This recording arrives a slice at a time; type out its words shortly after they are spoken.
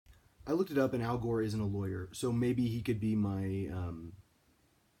I looked it up, and Al Gore isn't a lawyer, so maybe he could be my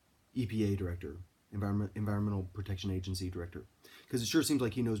EPA director, Environmental Protection Agency director, because it sure seems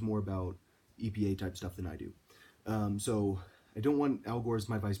like he knows more about EPA type stuff than I do. So I don't want Al Gore as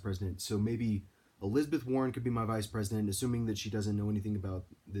my vice president. So maybe Elizabeth Warren could be my vice president, assuming that she doesn't know anything about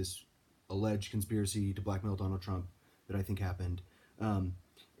this alleged conspiracy to blackmail Donald Trump that I think happened. And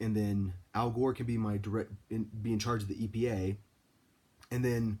then Al Gore can be be in charge of the EPA. And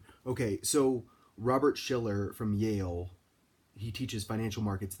then, okay, so Robert Schiller from Yale, he teaches financial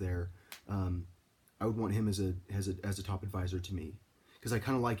markets there. I would want him as a top advisor to me, because I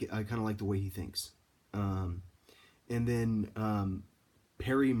kind of like it. I kind of like the way he thinks. And then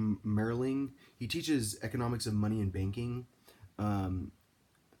Perry Merling, he teaches economics of money and banking.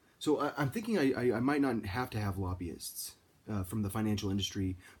 So I'm thinking I might not have to have lobbyists from the financial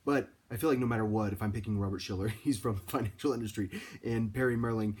industry, but I feel like no matter what, if I'm picking Robert Schiller, he's from the financial industry, and Perry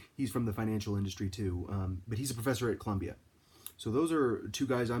Merling, he's from the financial industry too. But he's a professor at Columbia. So those are two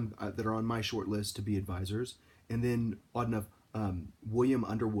guys that are on my short list to be advisors. And then, odd enough, William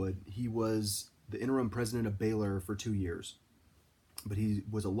Underwood, he was the interim president of Baylor for 2 years. But he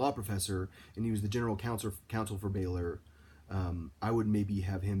was a law professor, and he was the general counsel for Baylor. I would maybe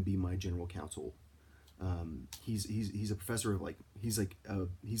have him be my general counsel. He's a professor of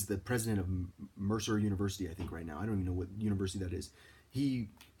he's the president of Mercer University, I think, right now. I don't even know what university that is.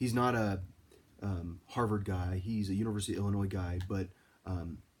 He's not a Harvard guy. He's a University of Illinois guy. But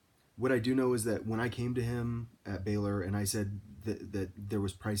what I do know is that when I came to him at Baylor and I said that there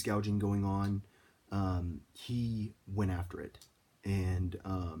was price gouging going on, he went after it. And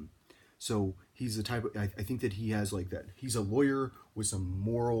so he's the type of, I think that he has like that. He's a lawyer with some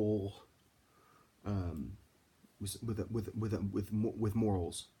moral, with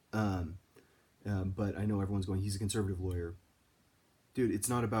morals. But I know everyone's going, he's a conservative lawyer. Dude, it's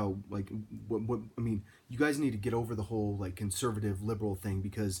not about what I mean, you guys need to get over the whole conservative liberal thing,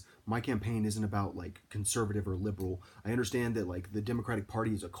 because my campaign isn't about conservative or liberal. I understand that the Democratic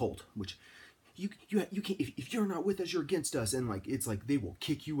Party is a cult, which you can't, if you're not with us, you're against us, and it's they will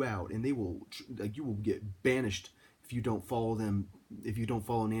kick you out, and they will you will get banished if you don't follow them, if you don't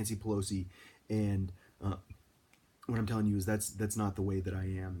follow Nancy Pelosi. And what I'm telling you is that's not the way that I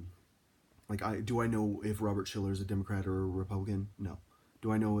am. Do I know if Robert Schiller is a Democrat or a Republican? No.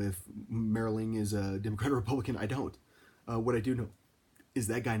 Do I know if Merling is a Democrat or Republican? I don't. What I do know is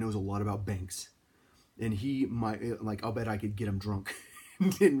that guy knows a lot about banks, and he might I'll bet I could get him drunk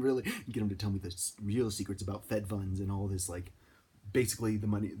and really get him to tell me the real secrets about Fed funds and all this. Basically the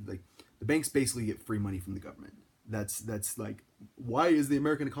money, the banks basically get free money from the government. That's why is the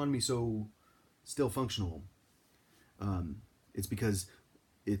American economy so still functional? It's because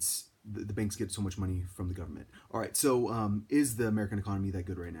the banks get so much money from the government. All right, so is the American economy that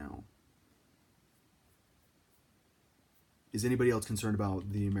good right now? Is anybody else concerned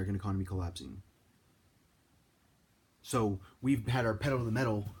about the American economy collapsing? So we've had our pedal to the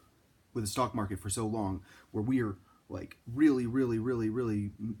metal with the stock market for so long, where we are really, really, really,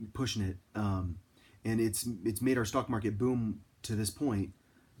 really pushing it, and it's made our stock market boom to this point.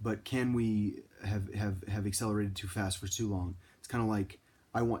 But can we have accelerated too fast for too long? It's kind of like,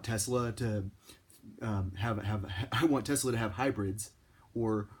 I want Tesla to have hybrids,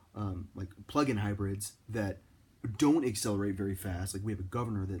 or plug-in hybrids that don't accelerate very fast. We have a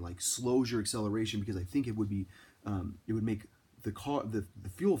governor that slows your acceleration, because I think it would make the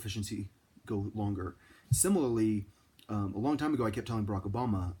fuel efficiency go longer. Similarly, a long time ago, I kept telling Barack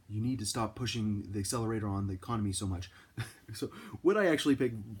Obama, you need to stop pushing the accelerator on the economy so much. So would I actually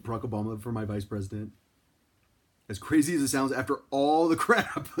pick Barack Obama for my vice president? As crazy as it sounds, after all the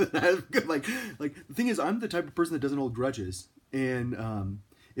crap, the thing is, I'm the type of person that doesn't hold grudges. And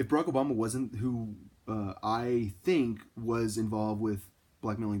if Barack Obama wasn't who I think was involved with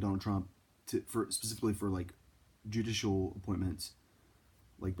blackmailing Donald Trump specifically for judicial appointments,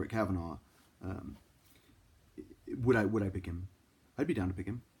 like Brett Kavanaugh, would I pick him? I'd be down to pick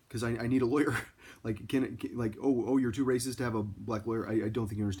him, because I need a lawyer. You're too racist to have a black lawyer. I don't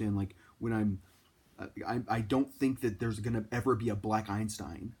think you understand. I don't think that there's gonna ever be a black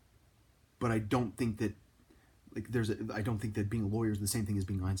Einstein, but I don't think that I don't think that being a lawyer is the same thing as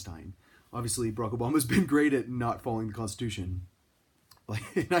being Einstein. Obviously, Barack Obama's been great at not following the Constitution.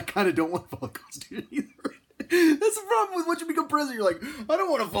 And I kind of don't want to follow the Constitution either. That's the problem with once you become president. You're like, I don't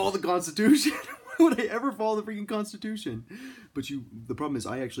want to follow the Constitution. Why would I ever follow the freaking Constitution? But the problem is,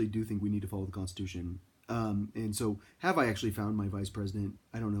 I actually do think we need to follow the Constitution. And so, have I actually found my vice president?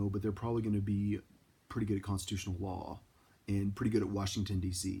 I don't know, but they're probably going to be pretty good at constitutional law and pretty good at Washington,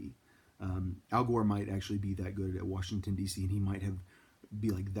 D.C. Al Gore might actually be that good at Washington, D.C., and he might have be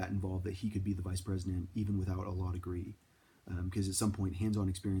like that involved that he could be the vice president even without a law degree, because at some point hands-on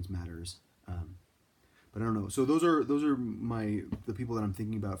experience matters. But I don't know. So those are the people that I'm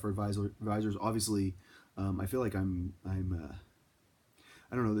thinking about for advisors. Obviously, I feel like I don't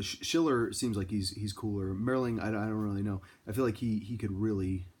know. The Schiller seems like he's cooler. Merling, I don't really know. I feel like he could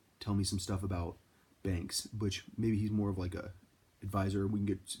really tell me some stuff about banks, which maybe he's more of like a advisor. We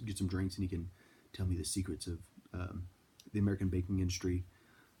can get some drinks and he can tell me the secrets of the American banking industry.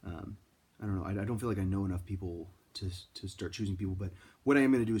 I don't know. I don't feel like I know enough people to start choosing people. But what I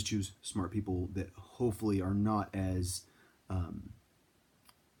am going to do is choose smart people that hopefully are not as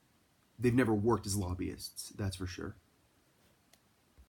they've never worked as lobbyists. That's for sure.